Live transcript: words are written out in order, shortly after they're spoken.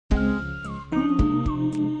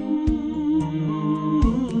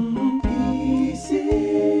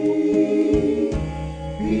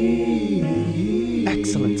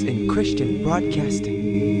Excellence in Christian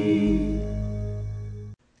Broadcasting.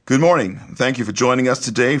 Good morning. Thank you for joining us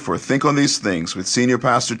today for Think on These Things with Senior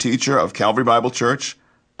Pastor Teacher of Calvary Bible Church,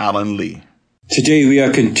 Alan Lee. Today we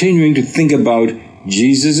are continuing to think about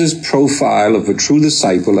Jesus' profile of a true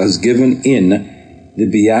disciple as given in the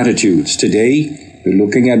Beatitudes. Today we're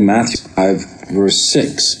looking at Matthew 5, verse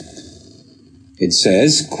 6. It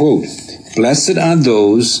says, quote, "Blessed are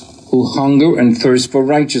those who hunger and thirst for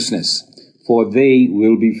righteousness, for they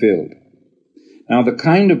will be filled." Now, the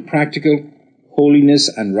kind of practical holiness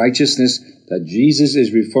and righteousness that Jesus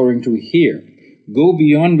is referring to here go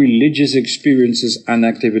beyond religious experiences and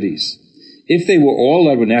activities. If they were all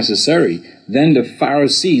that were necessary, then the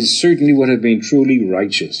Pharisees certainly would have been truly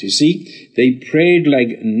righteous. You see, they prayed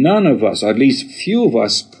like none of us, or at least few of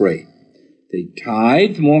us, pray. They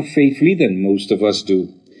tithed more faithfully than most of us do.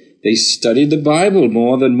 They studied the Bible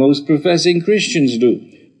more than most professing Christians do.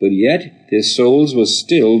 But yet their souls were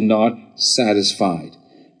still not satisfied.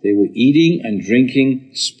 They were eating and drinking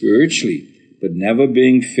spiritually, but never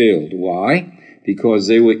being filled. Why? Because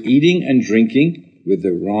they were eating and drinking with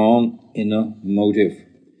the wrong inner motive.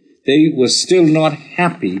 They were still not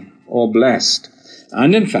happy or blessed.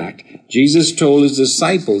 And in fact, Jesus told his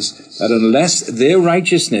disciples that unless their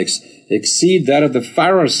righteousness exceed that of the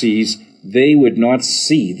Pharisees, they would not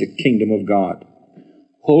see the kingdom of God.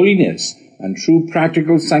 Holiness and true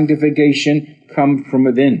practical sanctification come from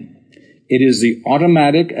within. It is the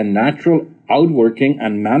automatic and natural outworking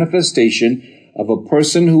and manifestation of a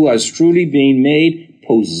person who has truly been made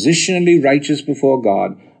positionally righteous before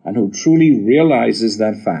God and who truly realizes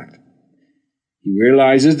that fact. He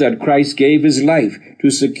realizes that Christ gave his life to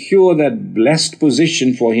secure that blessed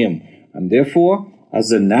position for him, and therefore, as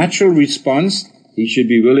a natural response, he should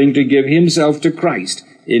be willing to give himself to Christ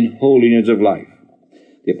in holiness of life.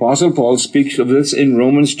 The Apostle Paul speaks of this in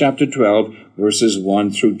Romans chapter 12, verses 1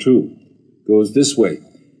 through 2. It goes this way,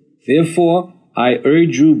 "Therefore, I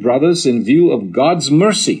urge you, brothers, in view of God's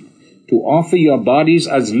mercy, to offer your bodies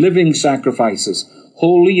as living sacrifices,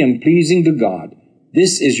 holy and pleasing to God.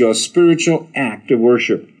 This is your spiritual act of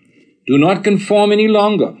worship. Do not conform any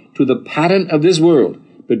longer to the pattern of this world,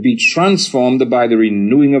 but be transformed by the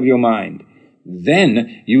renewing of your mind.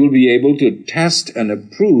 Then you will be able to test and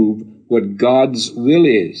approve what God's will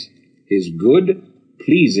is, his good,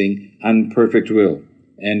 pleasing, and perfect will."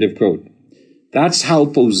 End of quote. That's how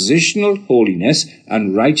positional holiness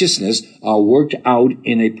and righteousness are worked out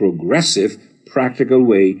in a progressive, practical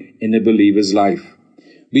way in a believer's life.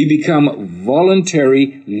 We become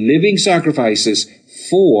voluntary living sacrifices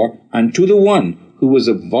for and to the one who was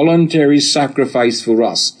a voluntary sacrifice for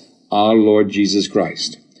us, our Lord Jesus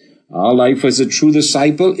Christ. Our life as a true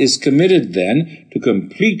disciple is committed then to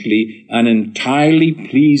completely and entirely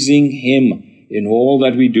pleasing him in all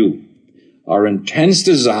that we do. Our intense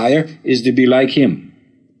desire is to be like him.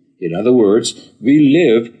 In other words, we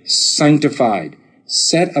live sanctified,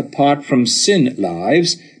 set apart from sin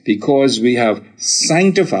lives because we have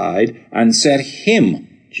sanctified and set him,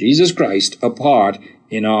 Jesus Christ, apart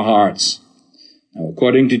in our hearts. Now,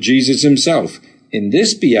 according to Jesus himself, in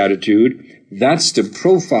this beatitude, that's the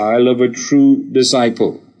profile of a true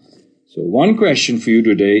disciple. So one question for you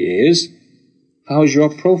today is, how's your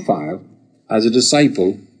profile as a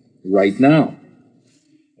disciple right now?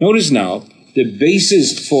 Notice now the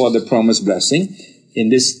basis for the promised blessing in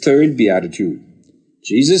this third beatitude.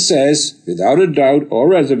 Jesus says, without a doubt or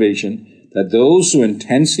reservation, that those who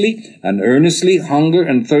intensely and earnestly hunger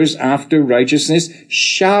and thirst after righteousness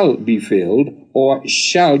shall be filled or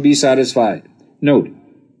shall be satisfied. Note,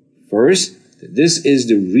 first, this is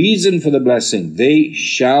the reason for the blessing. They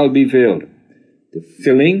shall be filled. The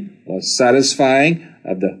filling or satisfying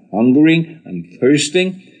of the hungering and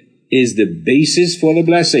thirsting is the basis for the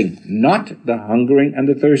blessing, not the hungering and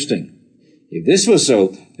the thirsting. If this was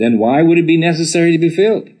so, then why would it be necessary to be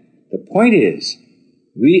filled? The point is,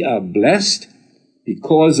 we are blessed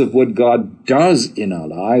because of what God does in our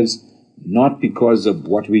lives, not because of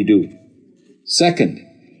what we do. Second,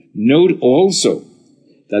 note also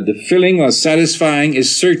that the filling or satisfying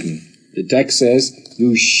is certain. The text says,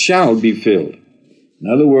 you shall be filled. In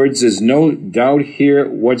other words, there's no doubt here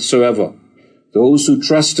whatsoever. Those who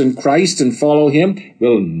trust in Christ and follow him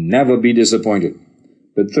will never be disappointed.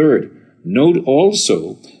 But third, note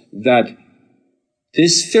also that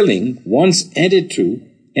this filling, once entered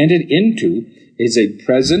into, is a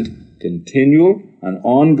present, continual, and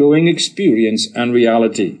ongoing experience and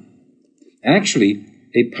reality. Actually,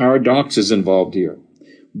 a paradox is involved here.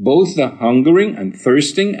 Both the hungering and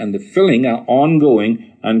thirsting and the filling are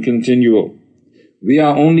ongoing and continual. We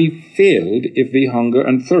are only filled if we hunger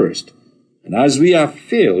and thirst. And as we are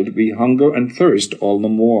filled, we hunger and thirst all the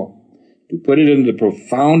more. To put it in the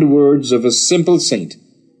profound words of a simple saint,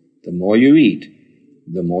 the more you eat,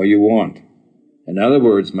 the more you want. In other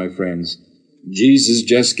words, my friends, Jesus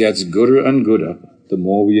just gets gooder and gooder the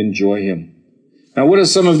more we enjoy him. Now, what are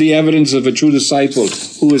some of the evidence of a true disciple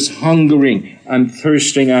who is hungering and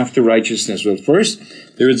thirsting after righteousness? Well, first,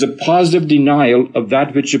 there is a positive denial of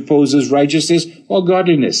that which opposes righteousness or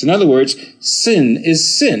godliness. In other words, sin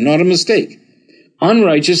is sin, not a mistake.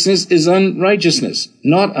 Unrighteousness is unrighteousness,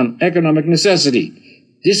 not an economic necessity.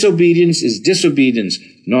 Disobedience is disobedience,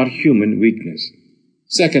 not human weakness.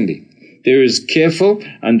 Secondly, there is careful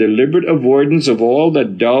and deliberate avoidance of all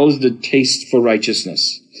that dulls the taste for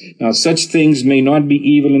righteousness. Now, such things may not be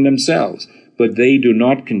evil in themselves, but they do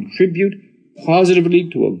not contribute positively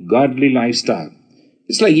to a godly lifestyle.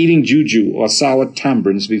 It's like eating juju or sour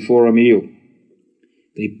tamarind before a meal.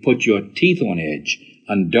 They put your teeth on edge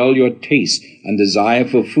and dull your taste and desire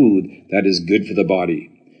for food that is good for the body.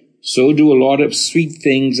 So do a lot of sweet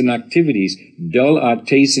things and activities dull our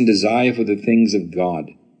taste and desire for the things of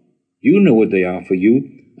God. You know what they are for you,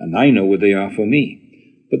 and I know what they are for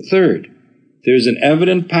me. But third, there is an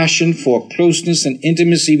evident passion for closeness and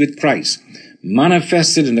intimacy with Christ,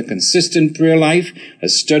 manifested in a consistent prayer life, a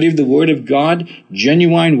study of the Word of God,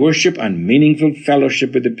 genuine worship, and meaningful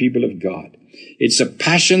fellowship with the people of God. It's a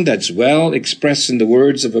passion that's well expressed in the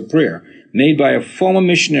words of a prayer made by a former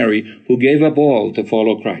missionary who gave up all to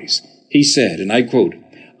follow Christ. He said, and I quote,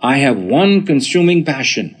 "I have one consuming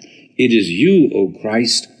passion. It is you, O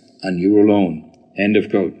Christ, and you alone." End of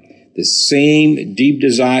quote. The same deep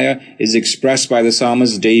desire is expressed by the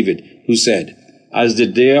psalmist David, who said, "As the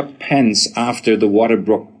deer pants after the water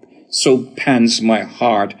brook, so pants my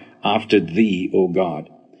heart after thee, O God."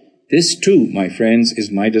 This too, my friends, is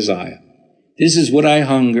my desire. This is what I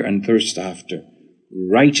hunger and thirst after.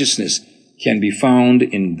 Righteousness can be found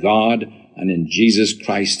in God and in Jesus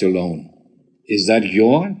Christ alone. Is that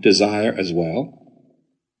your desire as well?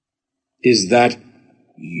 Is that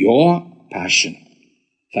your passion?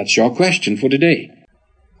 That's your question for today.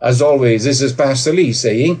 As always, this is Pastor Lee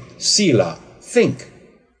saying, Selah, think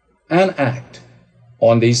and act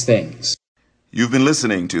on these things. You've been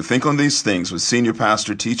listening to Think on These Things with Senior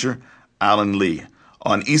Pastor Teacher Alan Lee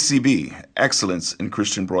on ECB, Excellence in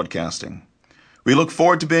Christian Broadcasting. We look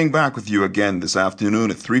forward to being back with you again this afternoon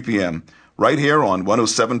at 3 p.m. right here on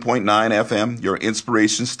 107.9 FM, your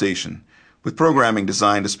inspiration station, with programming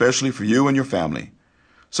designed especially for you and your family.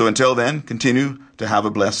 So until then, continue to have a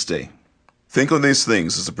blessed day. Think on These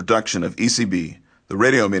Things is a production of ECB, the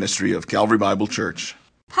radio ministry of Calvary Bible Church.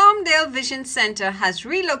 Palmdale Vision Center has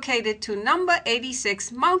relocated to number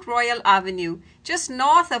 86 Mount Royal Avenue, just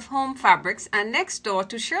north of Home Fabrics and next door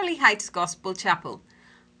to Shirley Heights Gospel Chapel.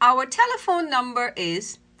 Our telephone number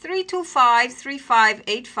is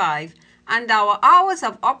 325-3585 and our hours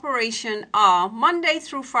of operation are Monday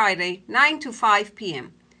through Friday, 9 to 5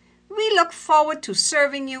 p.m. We look forward to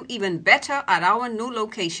serving you even better at our new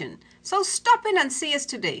location. So stop in and see us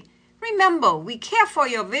today. Remember, we care for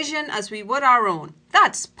your vision as we would our own.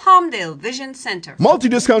 That's Palmdale Vision Center.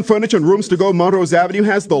 Multi-Discount Furniture and Rooms to Go Montrose Avenue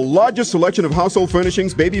has the largest selection of household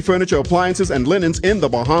furnishings, baby furniture, appliances, and linens in the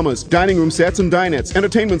Bahamas. Dining room sets and dinettes,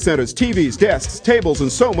 entertainment centers, TVs, desks, tables, and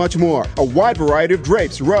so much more. A wide variety of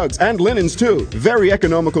drapes, rugs, and linens too. Very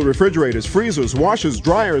economical refrigerators, freezers, washers,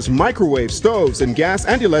 dryers, microwave, stoves, and gas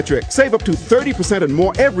and electric. Save up to 30% and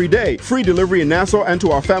more every day. Free delivery in Nassau and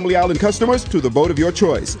to our Family Island customers to the boat of your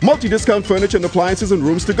choice. Multi-Discount Furniture and Appliances and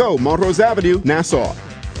Rooms to Go, Montrose Avenue, Nassau.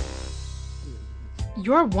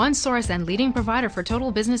 Your one source and leading provider for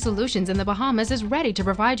total business solutions in the Bahamas is ready to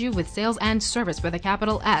provide you with sales and service with a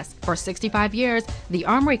capital S. For 65 years, the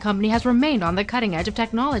Armory Company has remained on the cutting edge of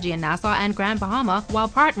technology in Nassau and Grand Bahama while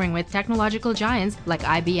partnering with technological giants like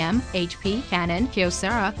IBM, HP, Canon,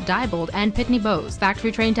 Kyocera, Diebold, and Pitney Bowes.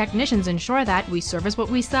 Factory-trained technicians ensure that "we service what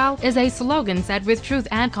we sell" is a slogan said with truth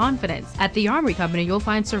and confidence. At the Armory Company, you'll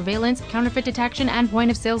find surveillance, counterfeit detection, and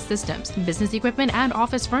point-of-sale systems, business equipment, and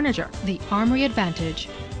office furniture. The Armory Advantage.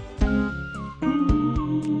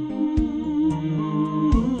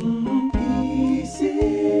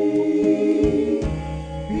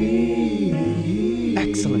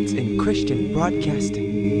 Excellence in Christian Broadcasting.